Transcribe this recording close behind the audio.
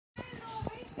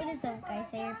What is up, guys?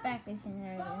 They're back with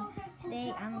another video.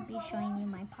 Today I'm gonna be showing you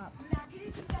my pops.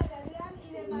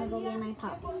 I'm gonna go get my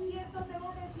pops.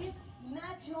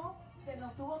 Se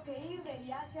nos tuvo que ir de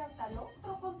viaje hasta el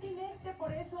otro continente,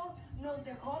 por eso nos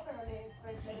dejó, pero le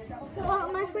regresamos.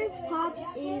 Well, my first pop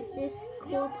is this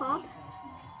cool pop.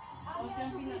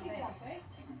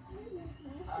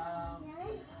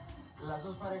 Las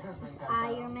dos parejas me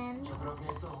encantaron. Iron Man. Yo creo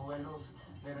que estos vuelos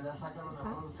de verdad sacan lo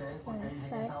mejor de ustedes porque dicen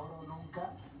que es ahora o nunca,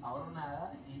 ahora o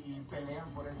nada, y pelean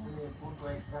por ese punto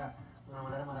extra de una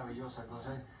manera maravillosa.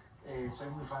 Entonces, soy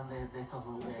muy fan de estos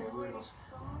duelos.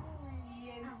 Y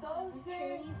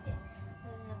entonces,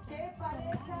 ¿qué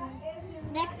pareja es?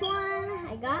 Next one,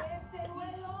 I got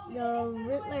the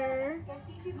Riddler.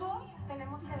 Específico,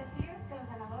 tenemos que decir que los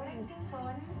ganadores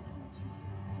son.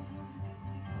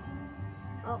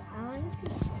 Oh, I want to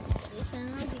see. I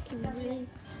don't know if you can really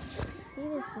see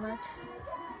this much.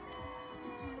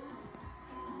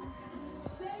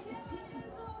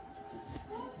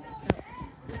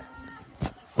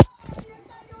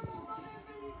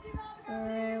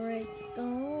 Wherever it's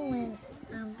going,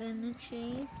 I'm gonna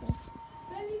chase it.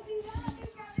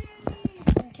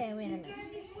 Okay, wait a minute.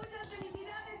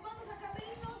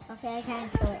 Okay, I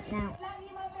can't show it now.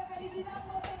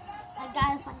 I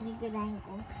gotta find a good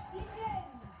angle.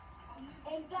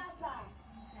 En casa,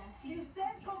 si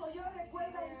usted como yo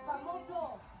recuerda el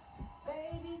famoso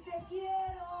Baby Te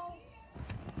Quiero.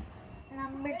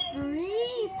 Number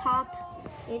 3 pop.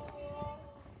 It's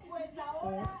Pues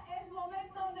ahora es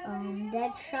momento de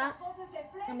Deadshot.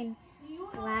 I mean,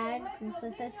 Flag from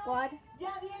Suicide Squad.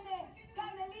 Ya viene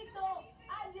Carmelito,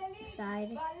 Angelina,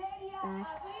 Side, Valeria, back,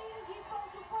 Abril y por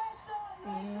supuesto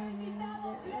and the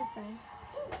other side.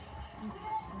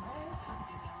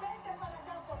 Vente para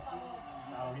acá, por favor.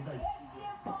 Es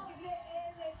tiempo de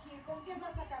elegir. ¿Con quién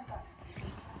vas a cantar?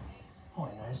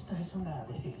 Bueno, esta es una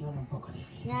decisión un poco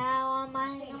difícil. Now on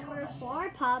my number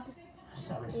 4 pop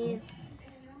 ¿Sabes is, qué?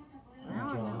 I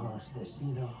don't know. Yo os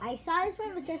decido I saw this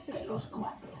from the Justice que los League.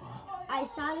 cuatro. I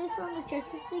saw this from the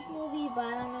Justice League movie, but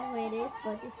I don't know who it is.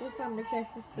 But this is from the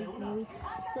Justice League movie.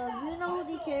 So if you know who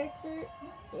the character,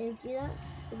 if you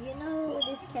know who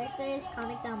this character is,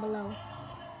 comment down below,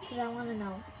 because I want to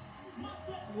know.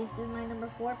 This is my number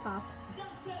 4 pop.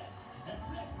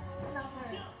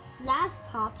 Last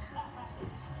pop.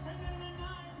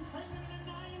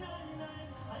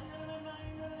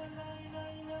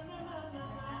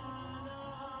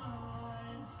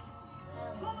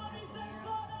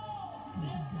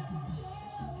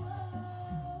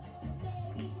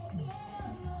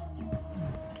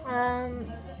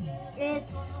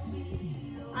 It's,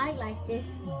 I like this.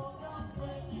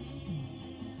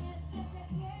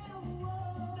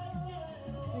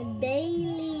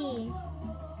 Bailey.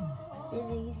 You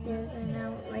see it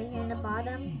now right here in the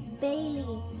bottom.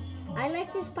 Bailey. I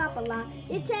like this pop a lot.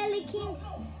 It's Ellie King's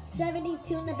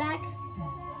 72 in the back.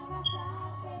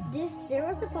 There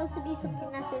was supposed to be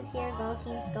something that says here, go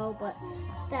Kings go, but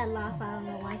that laugh, I don't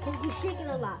know why, because he's shaking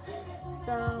a lot.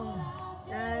 So,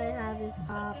 I have this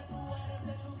pop.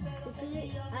 You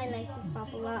see, I like this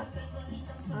pop a lot.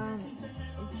 It's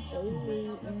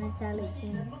Bailey and it's Ellie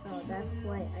King, so that's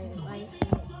why I like it.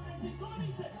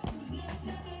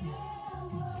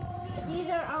 These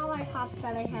are all my pops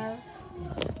that I have.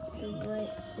 Right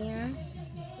here,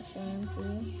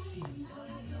 shampoo,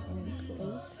 and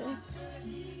place it.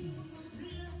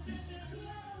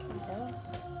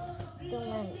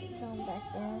 Don't back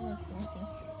down, it's nothing.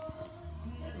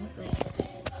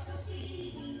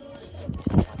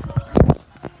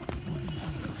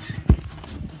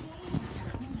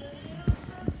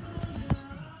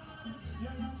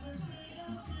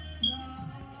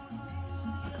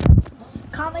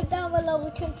 Comment down below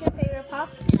which one's your